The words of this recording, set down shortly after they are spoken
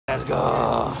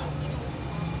go.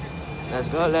 Let's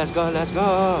go, let's go, let's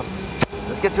go.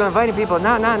 Let's get to inviting people.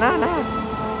 No.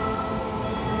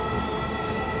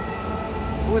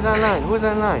 Who's online? Who's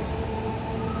online?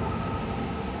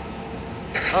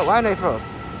 Oh, why they froze?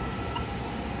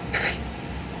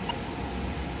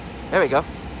 There we go.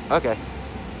 Okay.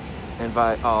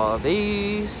 Invite all of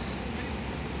these.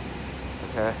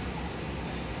 Okay.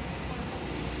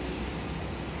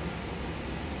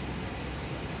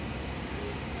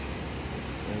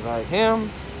 Invite him.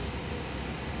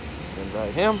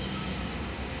 Invite him.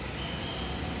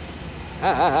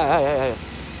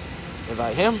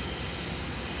 Invite him.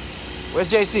 Where's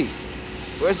JC?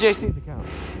 Where's JC's account?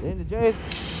 Into J's?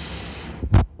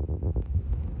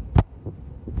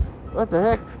 What the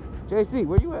heck? JC,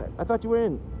 where you at? I thought you were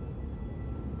in.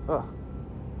 Oh.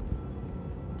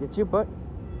 Get you, butt.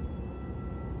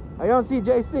 I don't see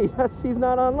JC. He's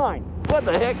not online. What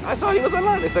the heck? I thought he was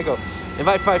online. Let's go.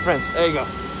 Invite 5 friends. There you go.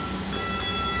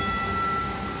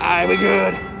 Alright, we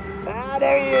good. Ah,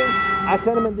 there he is. I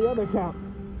sent him in the other account.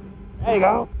 There you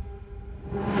go.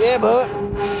 Yeah, bud.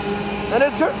 And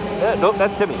it's nope,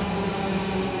 that's Timmy.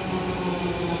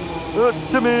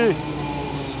 That's Timmy.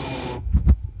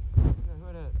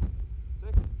 What at?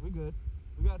 6? We good.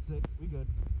 We got 6. We good.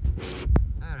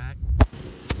 Alright.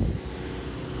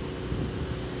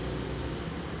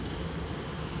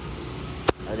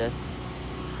 Okay.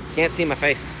 Can't see my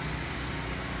face.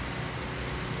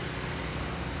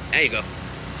 There you go.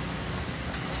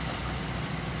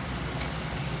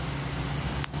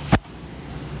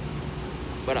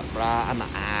 What up, brah? I'm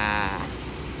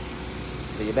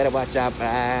so you better watch out,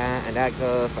 brah. And that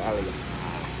goes for all of you.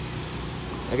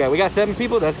 Okay, we got 7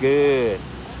 people. That's good.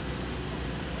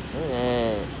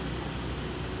 Alright.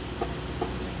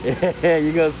 Yeah,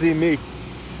 you gonna see me.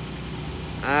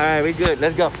 Alright, we good.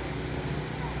 Let's go.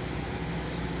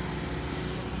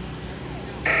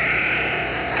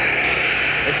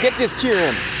 Let's get this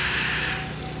Kirim.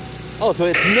 Oh, so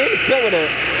its name is spelled with a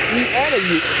E and a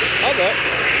U. Okay.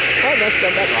 I must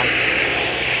spell that wrong.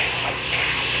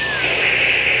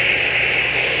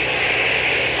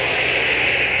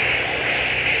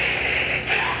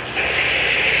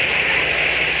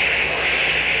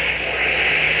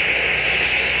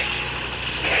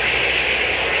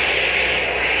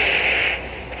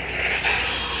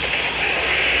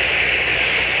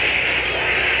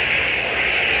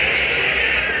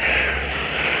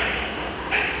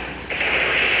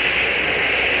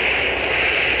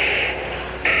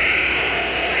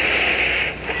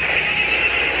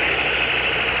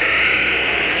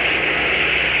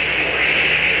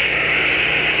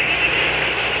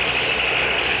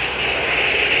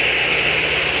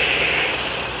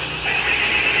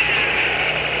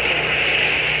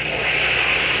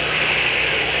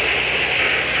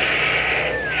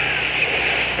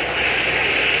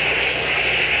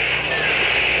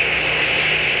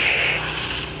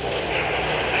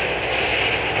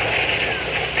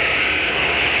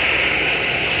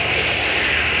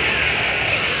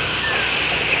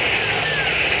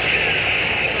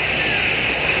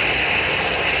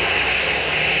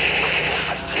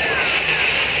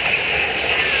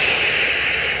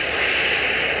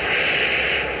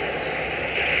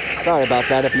 Sorry about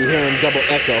that if you're hearing double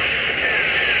echo.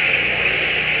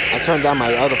 I turned down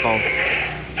my other phone.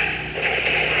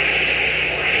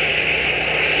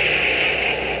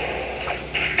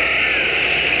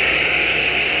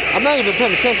 I'm not even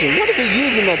paying attention. What is he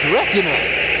using that's wrecking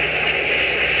us?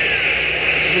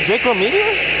 Is it Draco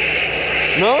Meteor?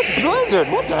 No, it's Blizzard.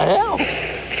 What the hell?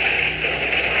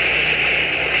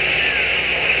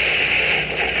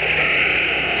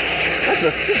 That's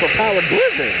a super powered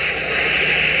Blizzard.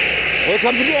 Here it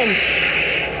comes again.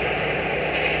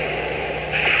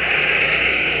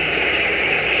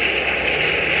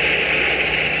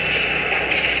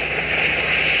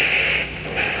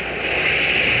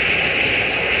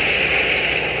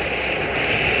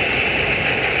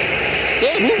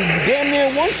 Damn, he's damn near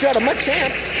one-shot of my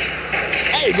champ.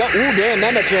 There you go. Ooh, damn,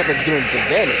 now my champ is doing some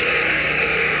damage.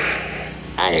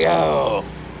 There you go.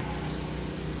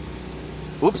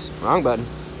 Oops, wrong button.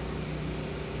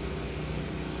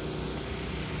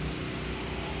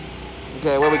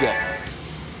 Okay, what we got?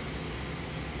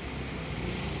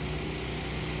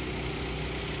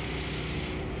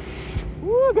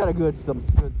 Ooh, I got some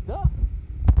good stuff.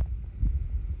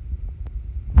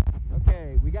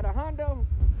 Okay, we got a Hondo.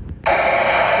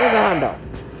 Where's the Hondo?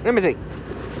 Let me see.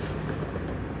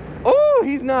 Oh,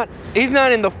 he's not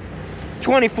in the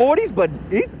 2040s, but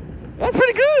that's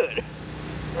pretty good.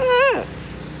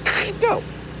 Let's go.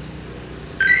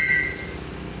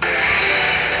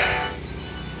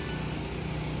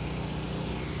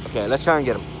 Okay, let's try and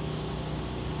get him.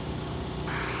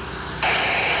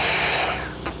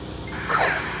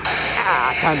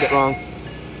 timed it wrong.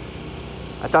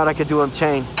 I thought I could do a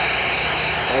chain.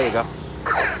 There you go.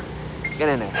 Get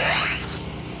in there.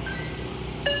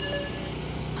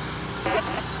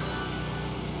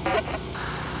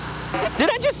 Did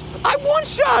I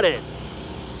one-shot it!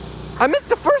 I missed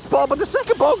the first ball, but the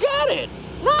second ball got it.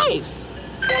 Nice.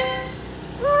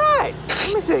 All right,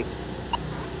 let me see.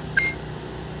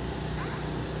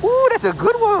 Ooh, that's a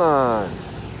good one.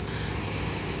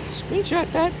 Screenshot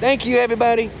that. Thank you,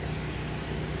 everybody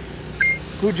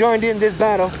who joined in this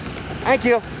battle. Thank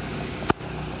you.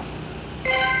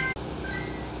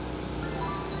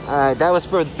 All right, that was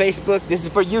for Facebook. This is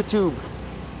for YouTube.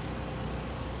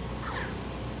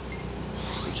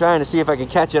 I'm trying to see if I can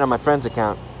catch it on my friend's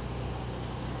account.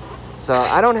 So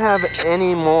I don't have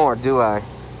any more, do I?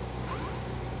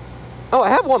 Oh, I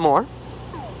have one more.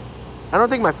 I don't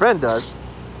think my friend does.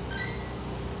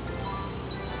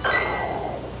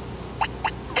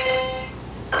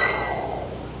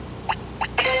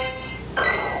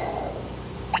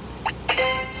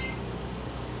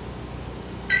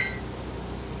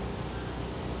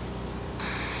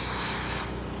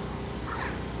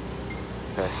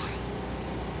 Okay.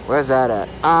 Where's that at?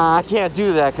 I can't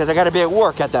do that because I got to be at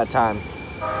work at that time.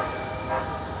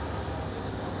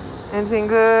 Anything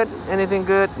good? Anything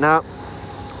good? No.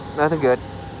 Nothing good.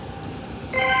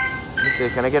 Let me see.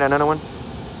 Can I get another one?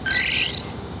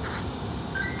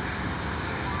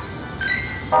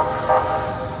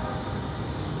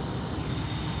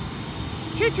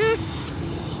 Choo choo.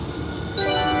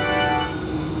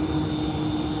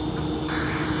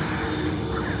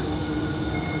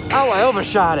 Oh, I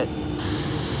overshot it.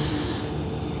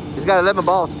 He's got 11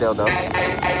 balls still, though.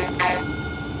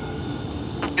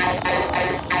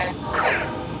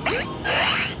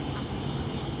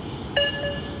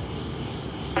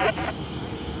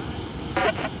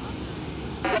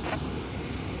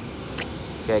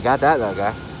 Okay, got that though,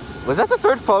 guy. Was that the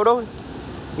third photo?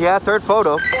 Yeah, third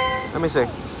photo. Let me see.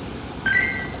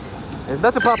 If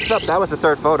nothing pops up, that was the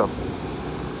third photo.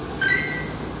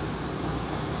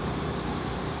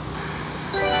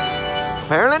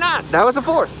 Apparently not. That was the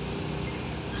fourth.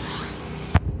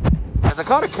 As I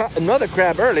caught another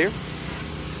crab earlier.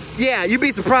 Yeah, you'd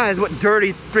be surprised what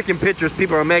dirty freaking pictures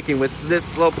people are making with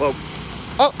this slowpoke.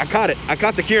 Oh, I caught it. I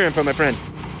caught the Kieran from my friend.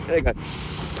 There you go.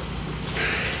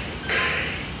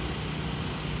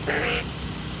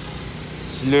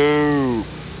 Slow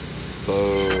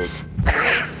poke.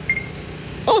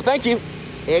 Oh, thank you.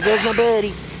 There goes my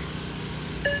buddy.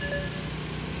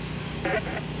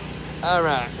 All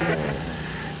right.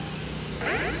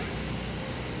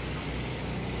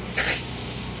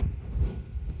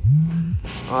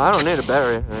 Oh, I don't need a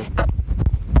battery. I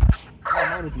don't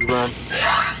mind if you run.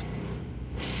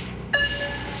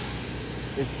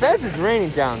 It says it's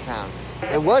raining downtown.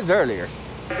 It was earlier.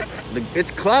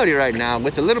 It's cloudy right now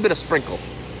with a little bit of sprinkle.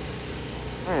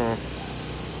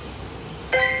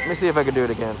 Let me see if I can do it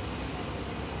again.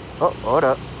 Oh, hold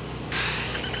up.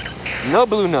 No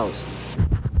blue nose.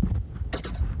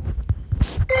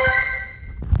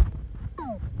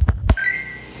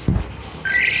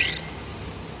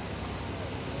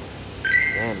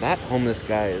 Man, that homeless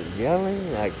guy is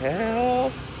yelling like hell.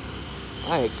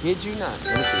 I kid you not.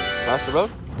 Let me see. Across the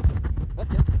road? Oh,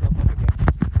 yes, it's up again.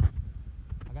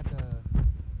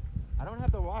 I don't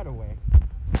have the right of way.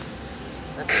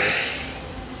 That's good.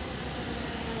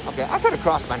 Okay, I could have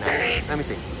crossed by now. Let me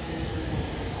see.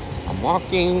 I'm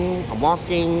walking,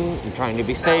 I'm trying to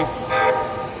be safe.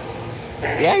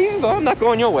 Yeah, you can go. I'm not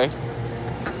going your way.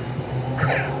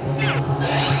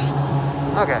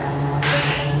 Okay.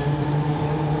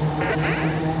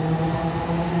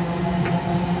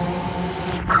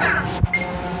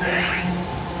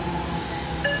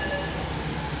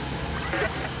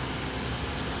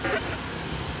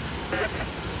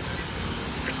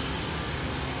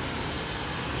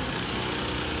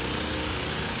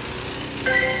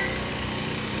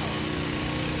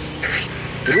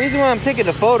 The reason why I'm taking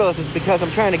the photos is because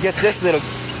I'm trying to get this little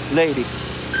lady.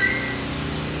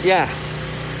 Yeah.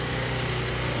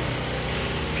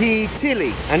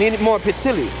 Pitilli. I need more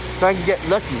pitillis so I can get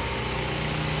luckies.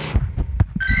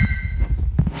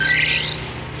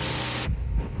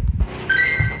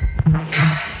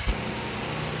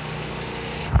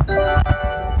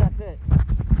 That's it.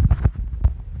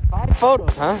 5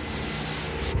 photos, huh?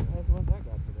 That's the ones I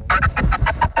got today.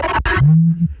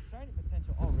 These are shiny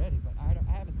potential already, but I've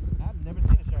never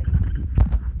seen a shiny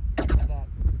like that.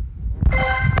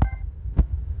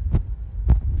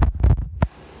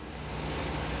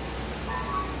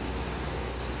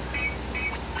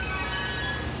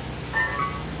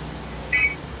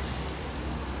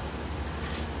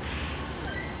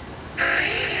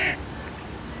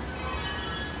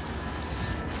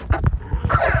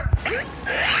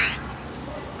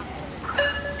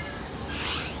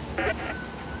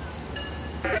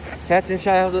 Cats and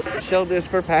shelters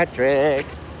for Patrick.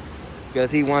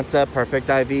 Because he wants a perfect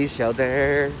IV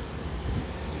shelter.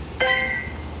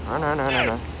 No.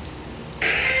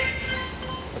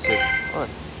 Let's see. Hold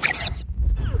on.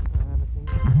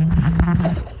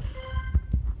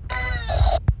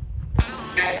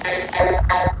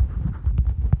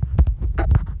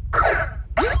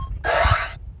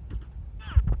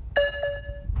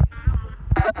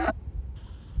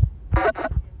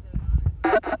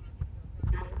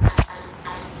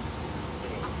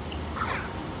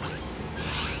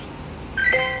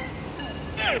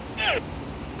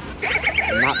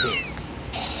 Not big.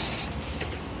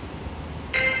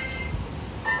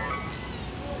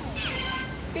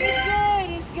 Be good.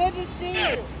 It's good to see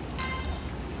you.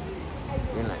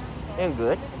 You're like, I'm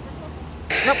good.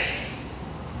 Nope.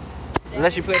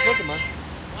 Unless you play Pokemon.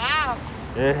 Wow.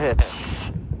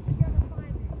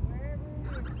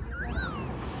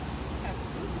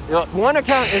 Yeah. One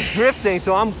account is drifting,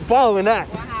 so I'm following that.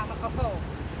 Wow.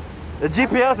 The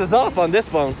GPS is off on this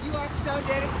phone. You are so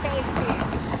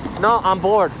dedicated. No, I'm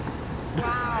bored.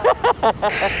 Wow.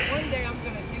 One day I'm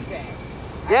gonna do that.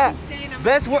 Yeah. I'm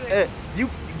Best gonna do it. you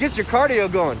get your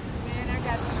cardio going. Man, I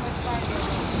got too much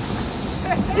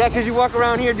cardio. Yeah, because you walk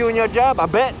around here doing your job, I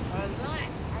bet. A lot.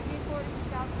 I get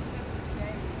 40,000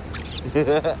 steps a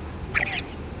day.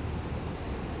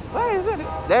 Why is it?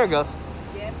 There it goes.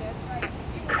 Yeah, that's right.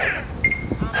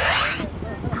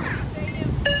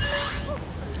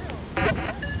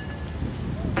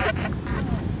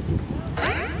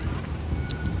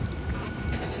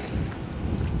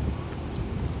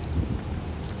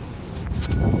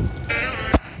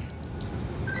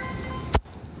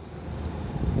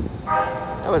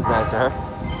 That was nice of her.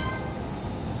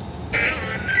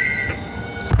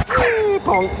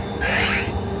 Pong.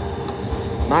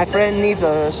 My friend needs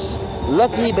a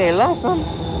lucky Belasam,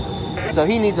 so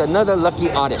he needs another lucky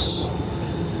Oddish.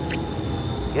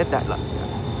 Get that luck.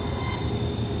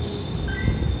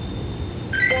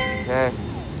 Okay.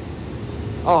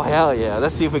 Oh, hell yeah.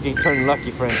 Let's see if we can turn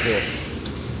lucky friends here.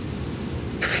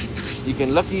 You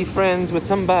can lucky friends with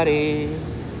somebody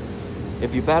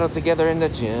if you battle together in the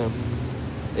gym.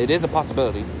 It is a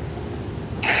possibility.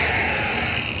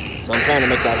 So I'm trying to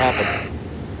make that happen.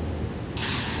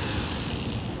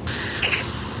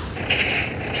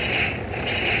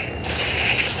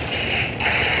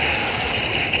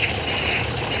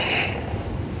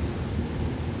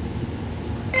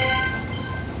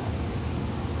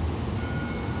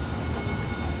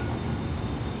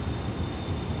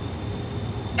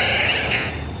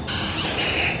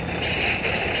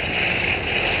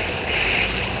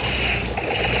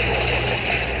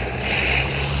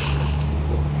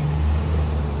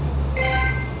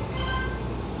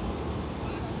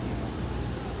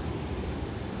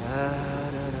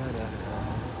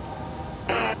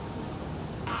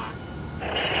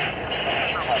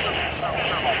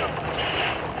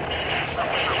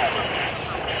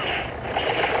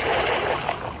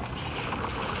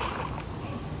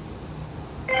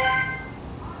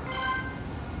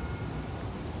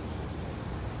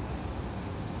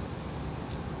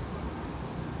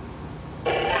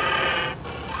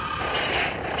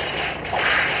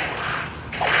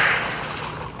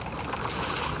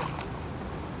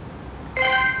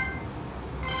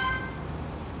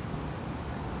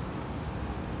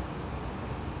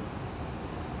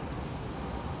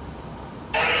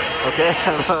 Okay,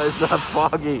 it's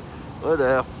foggy. What the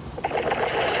hell?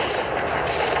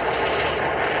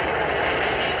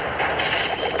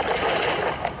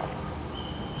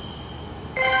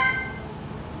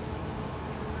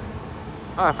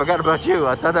 Oh, I forgot about you.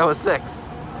 I thought that was 6.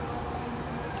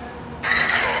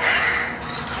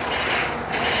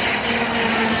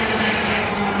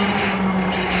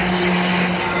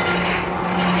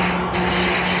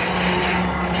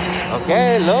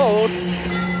 Okay, load.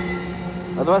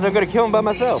 Otherwise, I'm gonna kill him by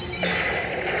myself.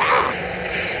 Ah!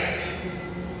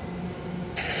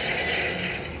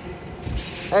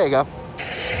 There you go.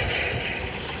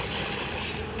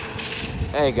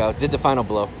 There you go. Did the final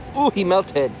blow. Ooh, he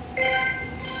melted.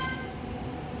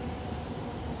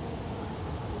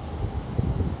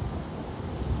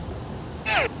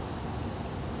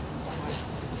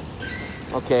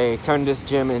 Okay, turn this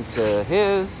gym into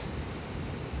his.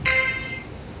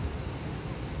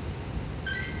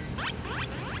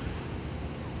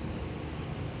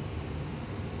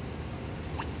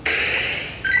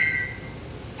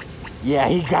 Yeah,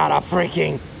 he got a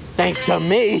freaking, thanks to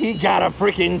me, he got a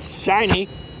freaking shiny.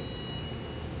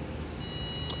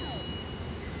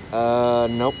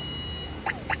 Nope.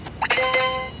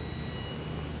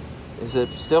 Is it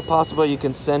still possible you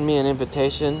can send me an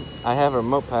invitation? I have a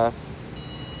remote pass.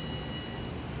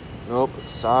 Nope,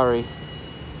 sorry.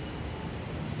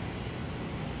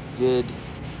 Did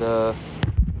the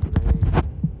raid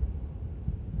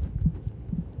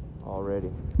already.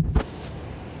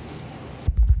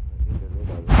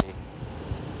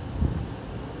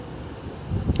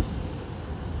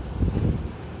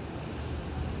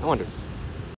 I wonder.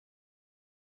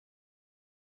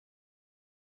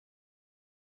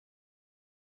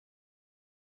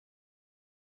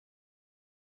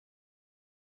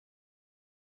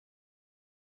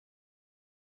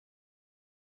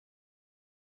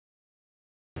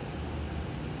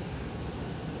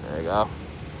 There you go.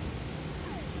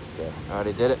 Okay, I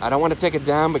already did it. I don't want to take it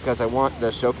down because I want to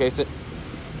showcase it.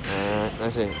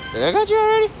 Let's see. Did I got you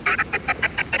already?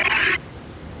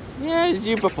 Yeah, it's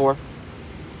you before.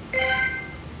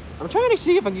 I'm trying to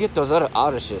see if I can get those other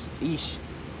outages. Eesh.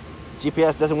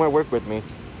 GPS doesn't want to work with me.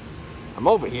 I'm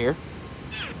over here.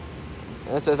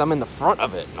 And it says I'm in the front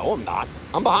of it. No, I'm not.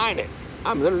 I'm behind it.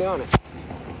 I'm literally on it.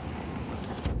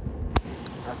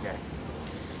 Okay.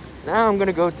 Now I'm going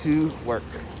to go to work.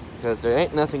 Because there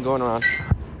ain't nothing going on.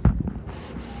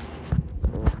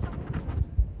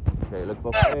 Okay, look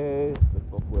both ways. Look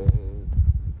both ways.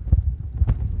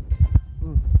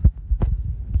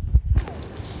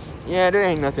 Yeah, there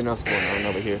ain't nothing else going on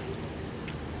over here.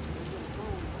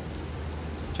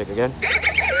 Check again.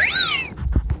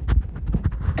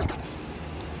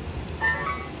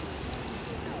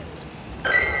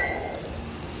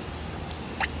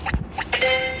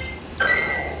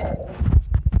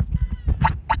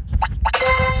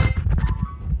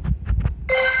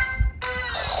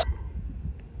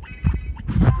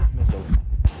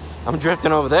 I'm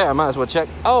drifting over there. I might as well check.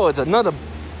 Oh, it's another.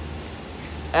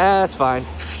 That's fine.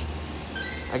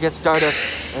 I get Stardust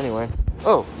anyway.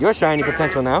 Oh, you're shiny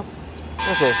potential now.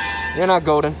 Let's see. You're not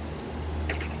golden.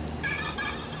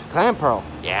 Clan Pearl.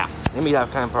 Yeah. Let me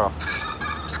have Clan Pearl.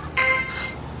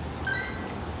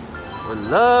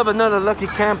 Would love another lucky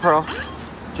Clan Pearl.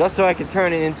 Just so I can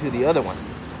turn it into the other one.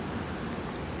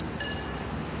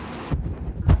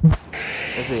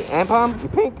 Let's see. Ampom, you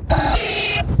pink. Oh,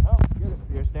 get it.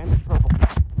 You're standard purple.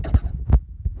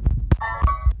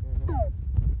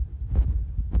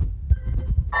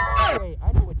 Wait,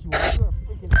 I know what you are. You're a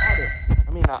freaking Oddish.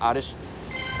 I mean, not Oddish.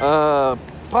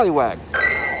 Poliwag.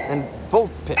 And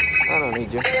Vulpix. I don't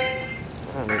need you. I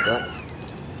don't need that.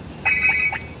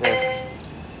 Okay.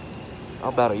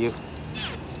 I'll battle you.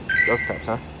 Those types,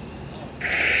 huh?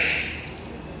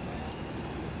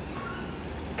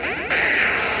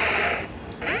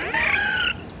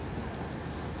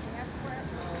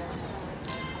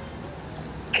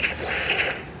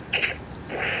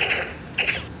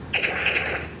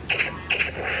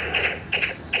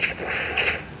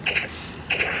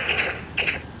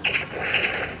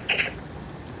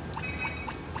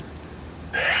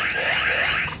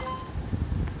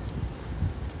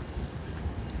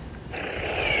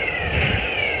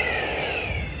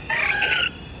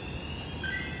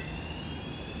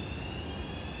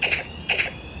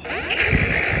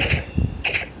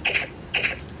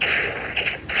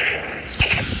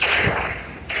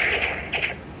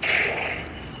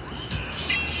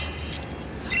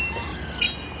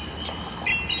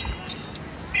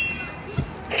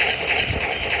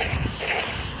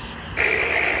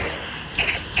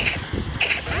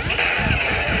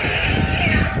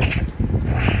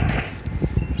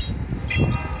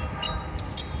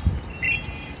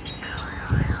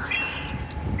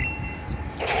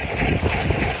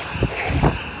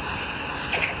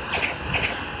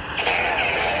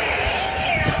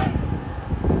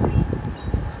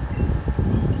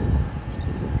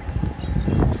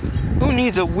 Who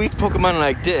needs a weak Pokemon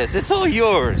like this? It's all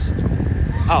yours.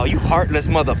 Oh, you heartless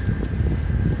mother.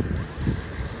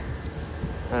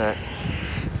 Alright.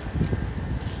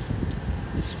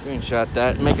 Screenshot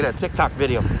that and make it a TikTok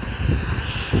video.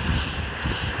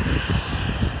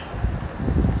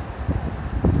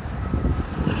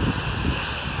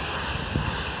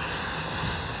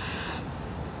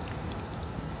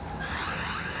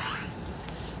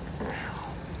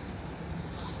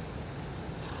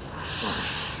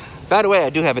 By the way, I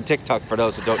do have a TikTok for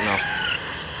those who don't know.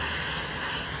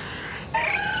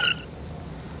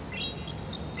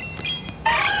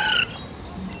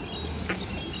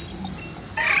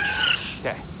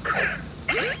 Okay.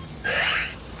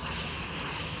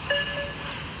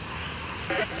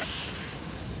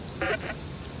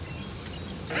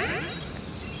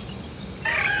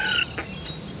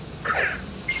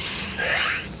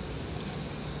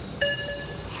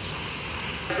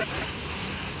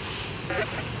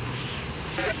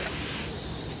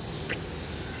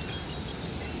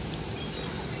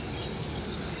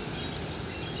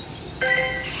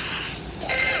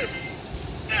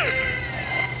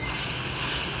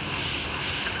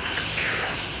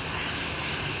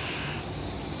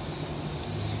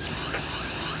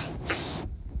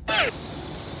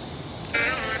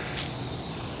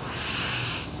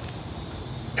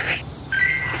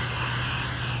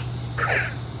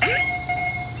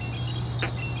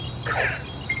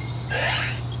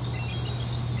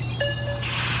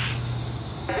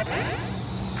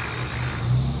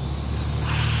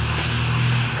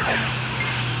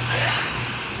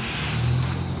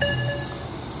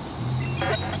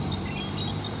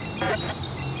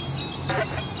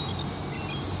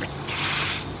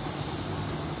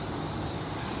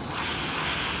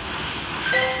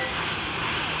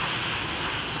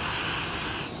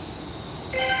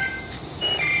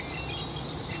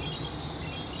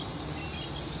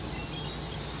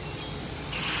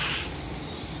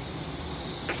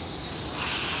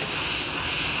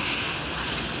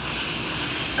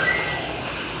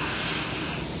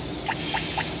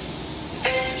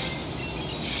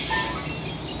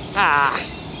 Ah!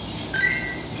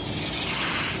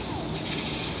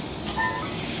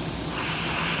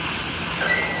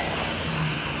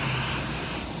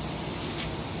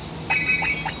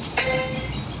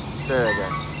 There we go.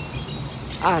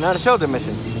 Ah, not a shoulder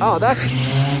mission. Oh, that's...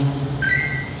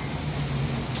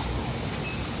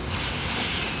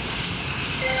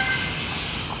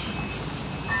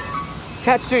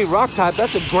 Catch 3 rock type,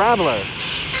 that's a grappler.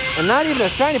 And not even a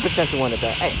shiny potential one at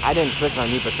that. Hey, I didn't click on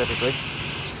you specifically.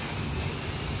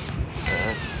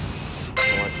 I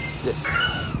want this.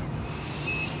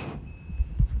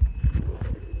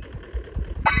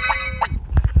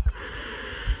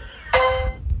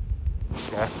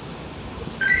 Okay.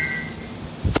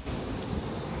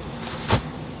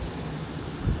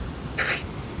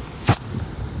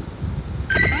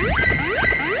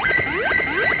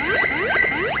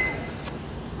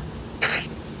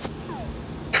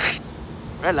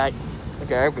 Red light.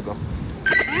 Okay, here we go.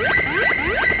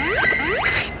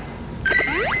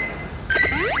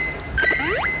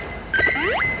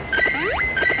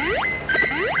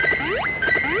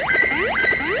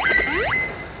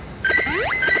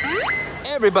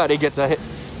 Everybody gets a hit.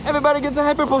 Everybody gets a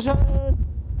hyper potion.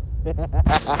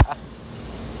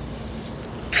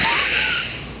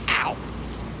 Ow.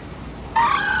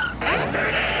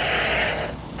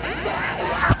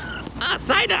 Ah,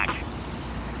 Psyduck.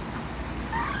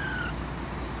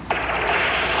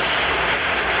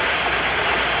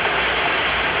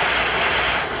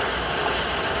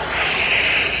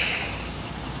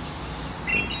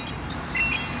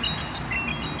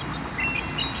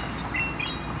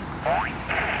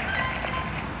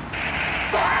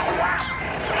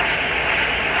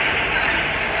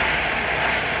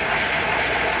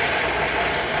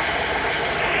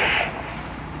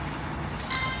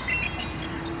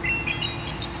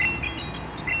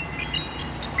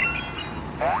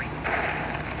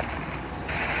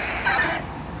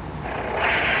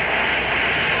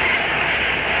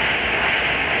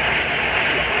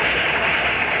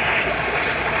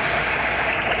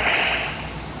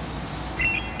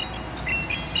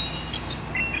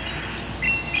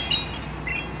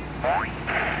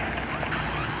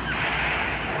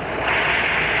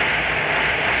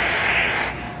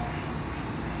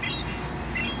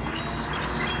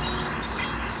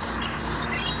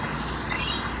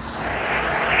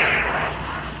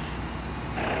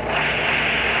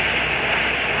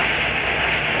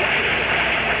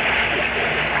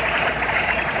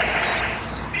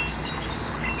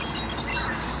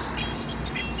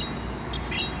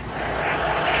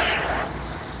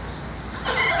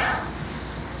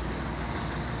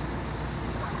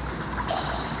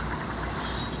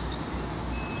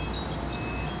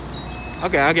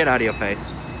 Okay, I'll get out of your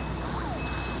face.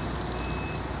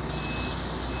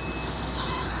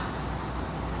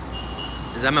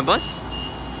 Is that my bus?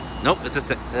 Nope,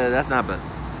 it's a... that's not a bus.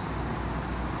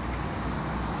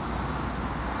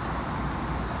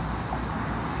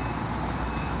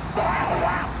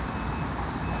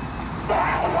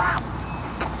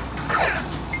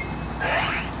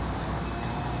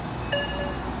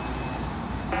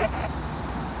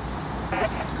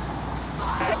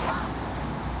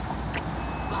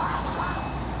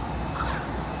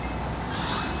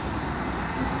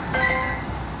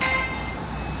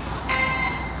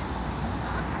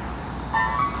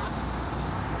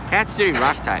 Catch 3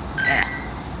 rock type. Yeah.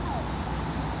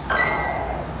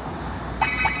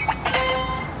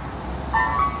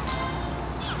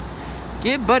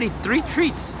 Give Buddy 3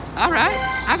 treats. Alright,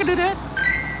 I can do that.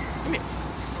 Come here.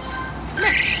 Come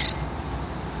here.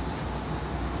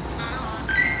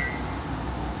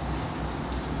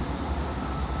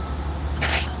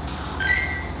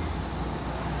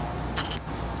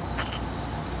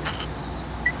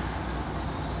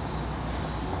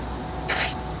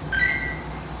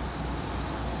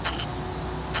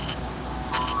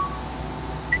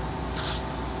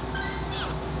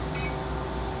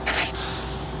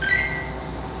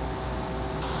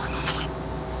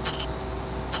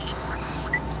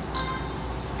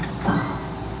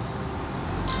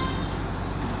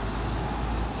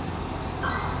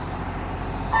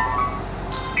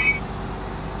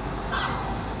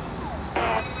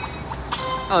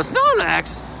 Oh,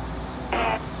 Snorlax?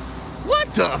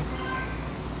 What the?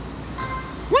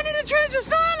 When did it change to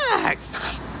Snorlax?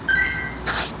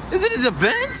 Is it an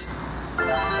event?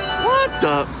 What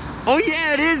the? Oh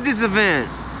yeah, it is this event.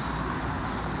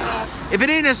 If it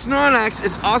ain't a Snorlax,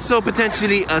 it's also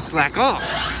potentially a Slack Off.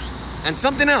 And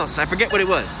something else, I forget what it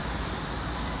was.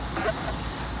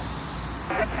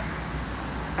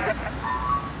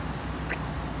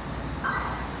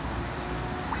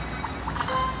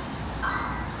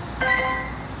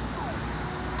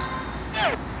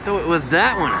 So it was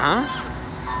that one, huh?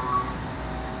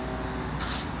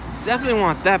 Definitely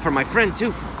want that for my friend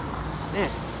too. Man.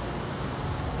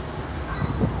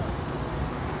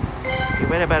 You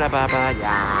better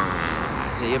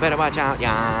yeah. So you better watch out,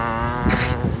 yeah.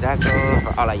 That goes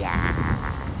for all of ya.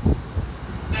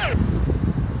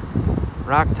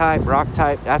 Rock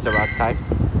type. That's a rock type.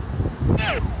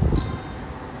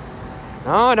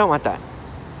 No, I don't want that.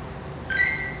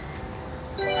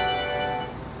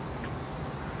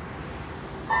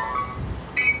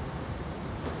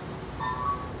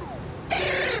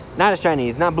 Not a shiny,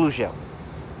 it's not blue shell.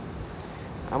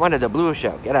 I wanted the blue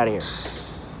shell. Get out of here.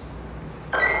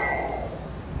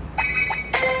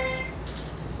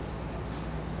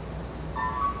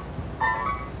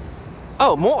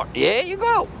 Oh, more. There you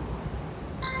go.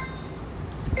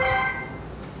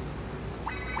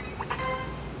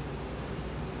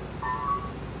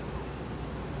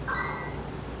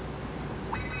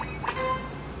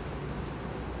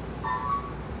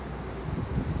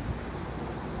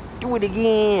 Do it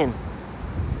again.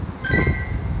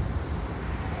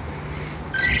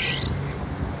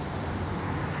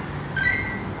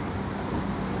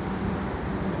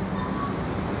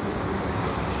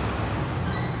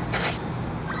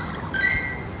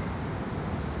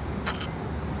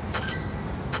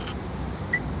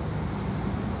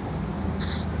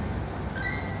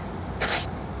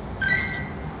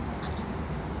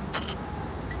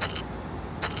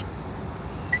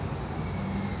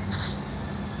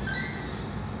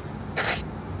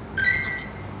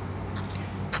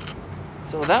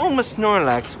 So that one was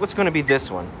Snorlax. What's going to be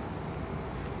this one?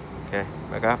 Okay,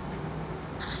 back up.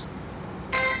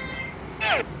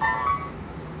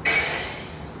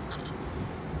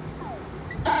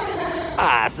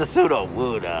 Ah, it's a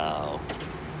Pseudo-Wudo.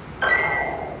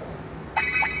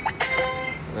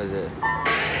 What is it?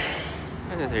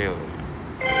 What's the three of them?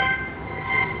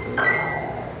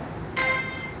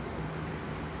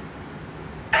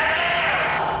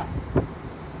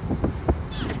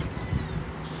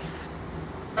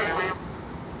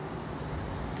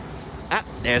 Ah,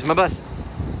 there's my bus.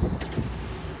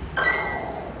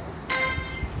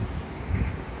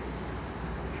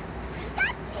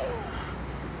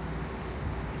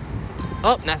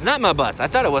 Oh, that's not my bus. I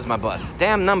thought it was my bus.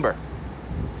 Damn number.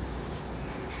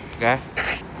 Okay.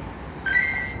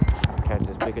 Catch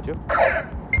this Pikachu.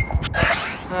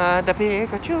 The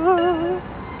Pikachu.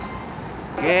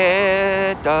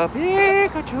 Get the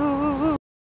Pikachu.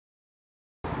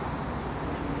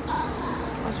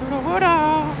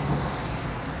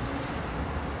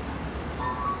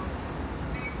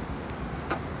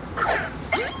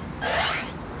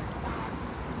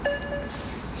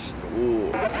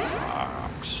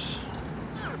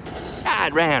 Ah,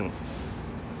 it ran.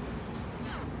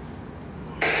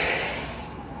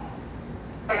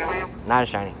 Not a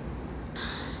shiny.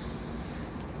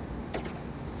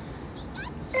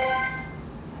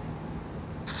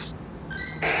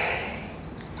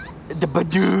 The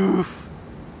Bidoof.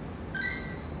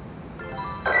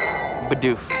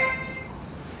 Bidoof.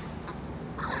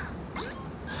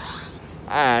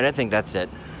 Alright, I think that's it.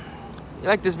 If you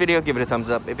like this video, give it a thumbs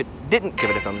up. If it didn't, give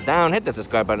it a thumbs down. Hit that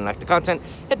subscribe button, like the content.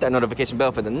 Hit that notification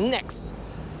bell for the next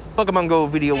Pokemon Go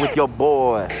video with your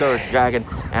boy, SergDragon.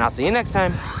 And I'll see you next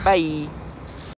time. Bye.